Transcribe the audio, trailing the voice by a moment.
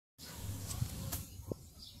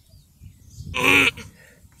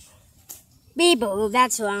Boo,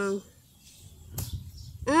 that's wrong.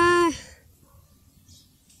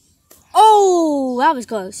 Oh, that was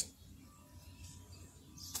close.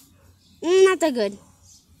 Not that good.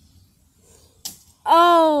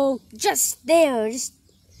 Oh, just there.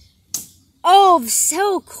 Oh,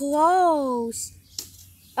 so close.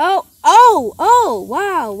 Oh,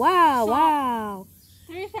 wow.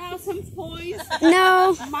 3,000 points.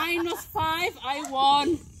 No. -5, I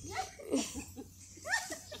won.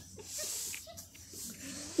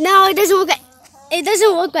 No, it doesn't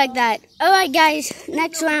look like that. All right, guys.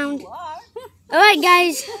 Next round. All right,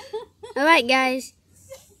 guys.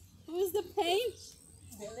 Who's the pain?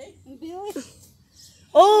 Billy.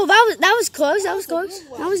 Oh, that was close. That was good.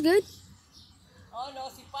 Oh no,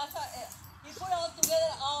 si pasa, he put all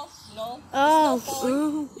together. Oh no. Oh.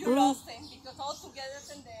 You lost him because all together is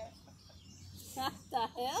in there. What the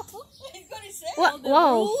hell? He's gonna say What? The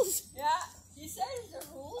Whoa. rules? Yeah, he says the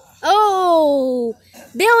rules. Oh,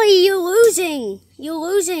 Billy, you're losing.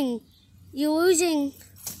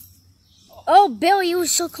 Oh, Billy, you were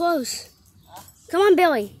so close. Come on,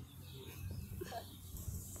 Billy.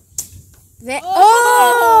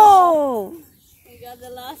 Oh! He got the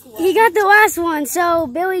last one. He got the last one, so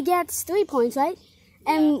Billy gets 3 points, right?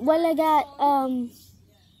 And Willa got And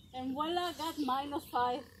Willa got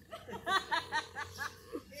 -5.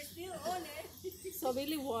 He's still on it. So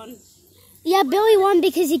Billy won. Yeah, Billy won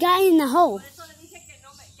because he got in the hole. Por eso le dije que no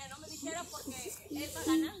me dijera porque él va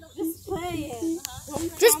ganando. Just play it.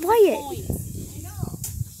 Just play it. Points.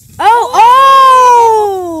 I know.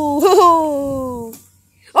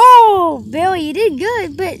 Oh, Billy, you did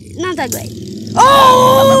good, but not that great. Oh!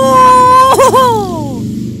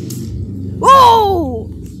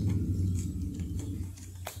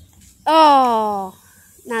 Oh,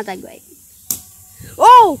 not that great.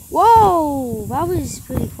 Whoa, that was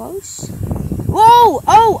pretty close. Whoa,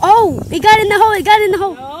 he got in the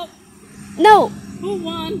hole, Nope. No, Who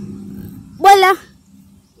won? Willa.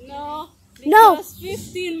 No. No. Because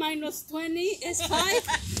 15 -20 is 5.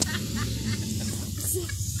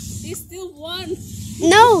 He still won.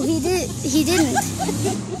 No, he didn't.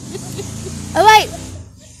 All right.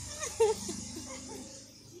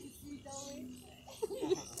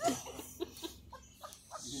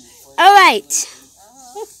 All right.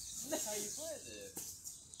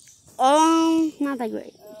 Not that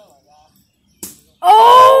great.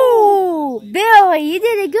 Oh, Billy, you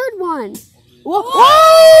did a good one. Whoa!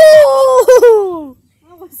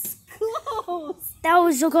 That was close. That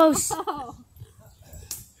was so close.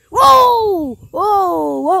 Oh.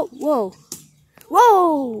 Whoa!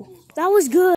 That was good.